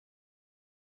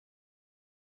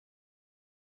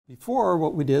Before,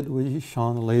 what we did was we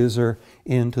shone the laser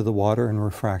into the water and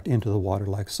refract into the water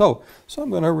like so. So I'm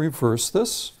going to reverse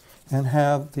this and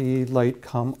have the light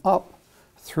come up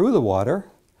through the water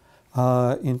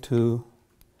into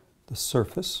the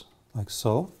surface like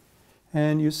so.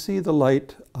 And you see the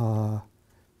light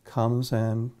comes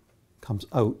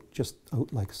out, just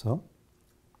out like so.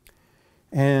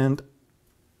 And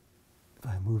if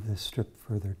I move this strip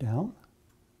further down,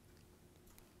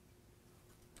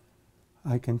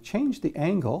 I can change the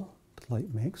angle the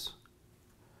light makes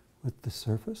with the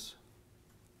surface.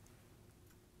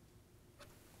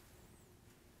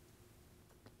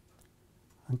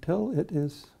 Until it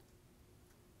is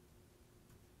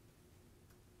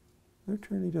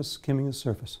literally just skimming the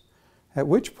surface. At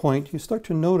which point you start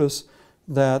to notice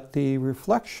that the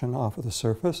reflection off of the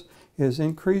surface is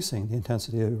increasing, the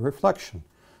intensity of reflection.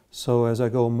 So as I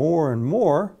go more and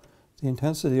more, the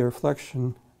intensity of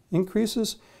reflection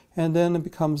increases, and then it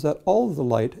becomes that all of the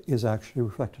light is actually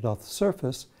reflected off the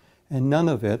surface, and none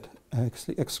of it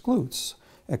actually goes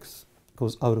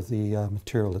out of the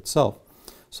material itself.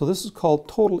 So this is called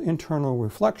total internal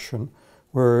reflection,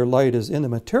 where light is in the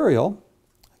material,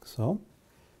 like so,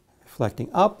 reflecting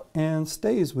up and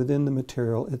stays within the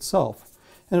material itself.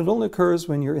 And it only occurs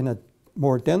when you're in a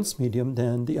more dense medium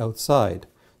than the outside.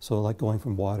 So like going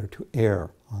from water to air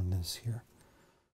on this here.